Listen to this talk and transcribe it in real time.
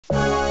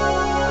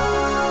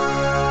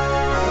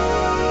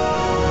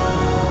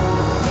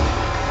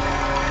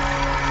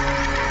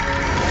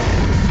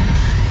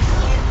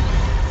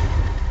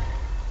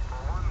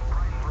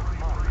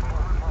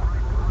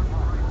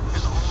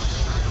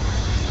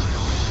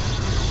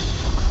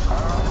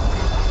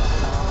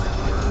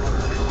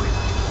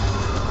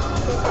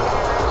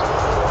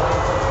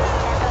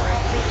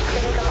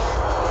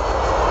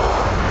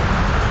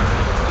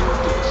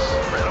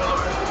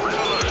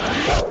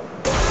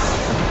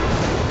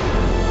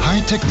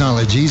HMI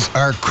technologies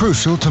are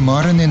crucial to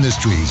modern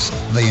industries.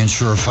 They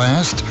ensure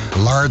fast,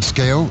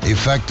 large-scale,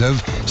 effective,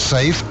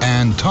 safe,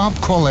 and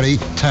top-quality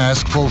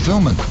task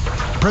fulfillment.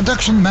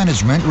 Production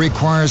management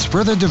requires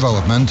further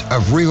development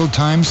of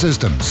real-time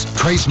systems.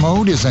 Trace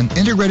Mode is an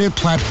integrated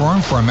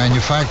platform for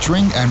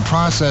manufacturing and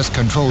process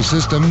control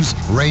systems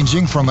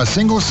ranging from a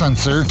single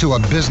sensor to a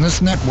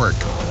business network.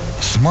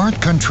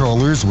 Smart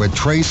controllers with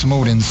Trace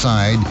Mode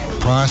inside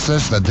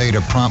process the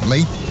data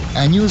promptly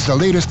and use the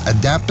latest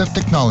adaptive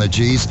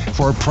technologies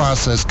for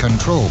process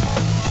control.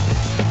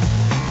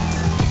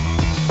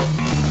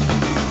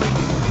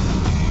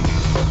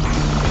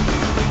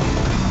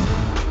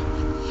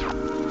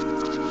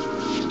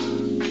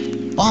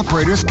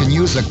 Operators can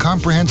use the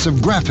comprehensive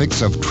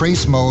graphics of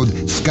Trace Mode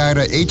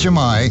SCADA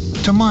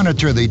HMI to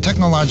monitor the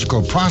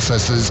technological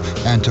processes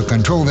and to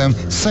control them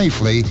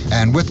safely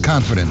and with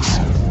confidence.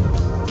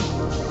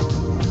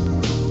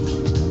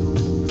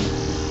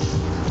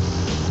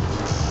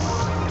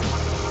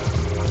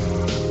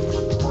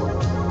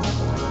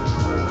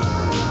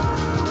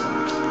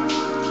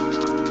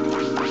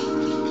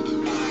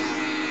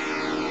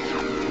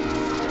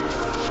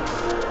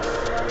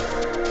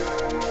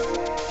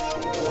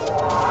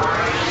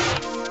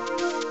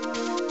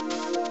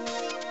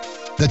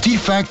 The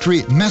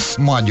T-Factory MES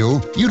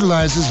module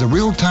utilizes the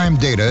real-time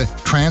data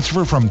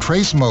transfer from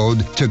Trace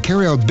Mode to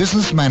carry out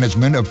business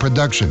management of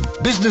production.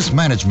 Business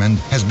management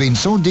has been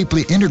so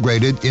deeply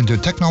integrated into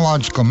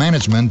technological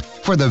management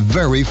for the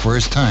very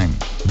first time.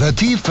 The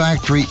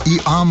T-Factory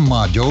EOM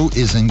module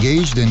is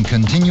engaged in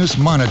continuous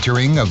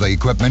monitoring of the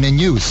equipment in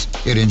use.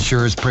 It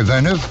ensures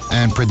preventive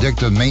and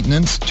predictive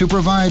maintenance to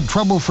provide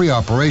trouble-free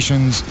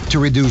operations to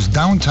reduce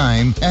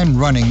downtime and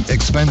running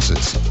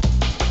expenses.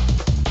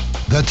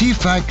 The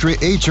T-Factory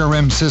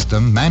HRM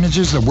system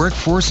manages the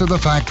workforce of the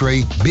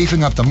factory,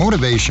 beefing up the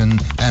motivation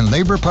and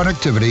labor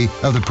productivity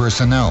of the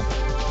personnel.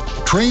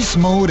 Trace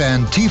Mode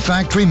and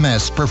T-Factory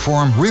MES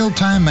perform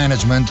real-time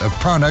management of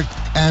product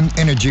and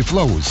energy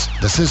flows.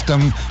 The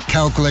system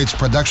calculates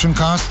production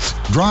costs,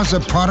 draws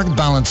up product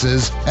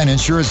balances, and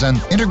ensures an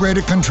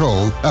integrated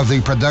control of the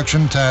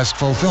production task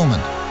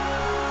fulfillment.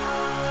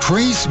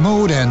 Trace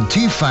Mode and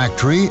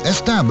T-Factory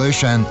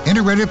establish an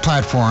integrated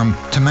platform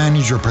to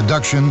manage your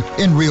production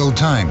in real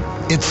time.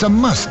 It's a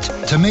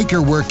must to make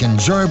your work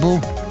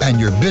enjoyable and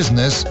your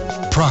business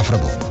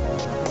profitable.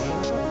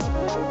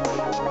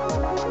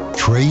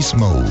 Trace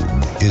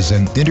Mode is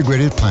an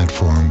integrated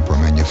platform for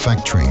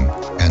manufacturing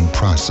and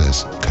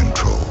process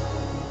control.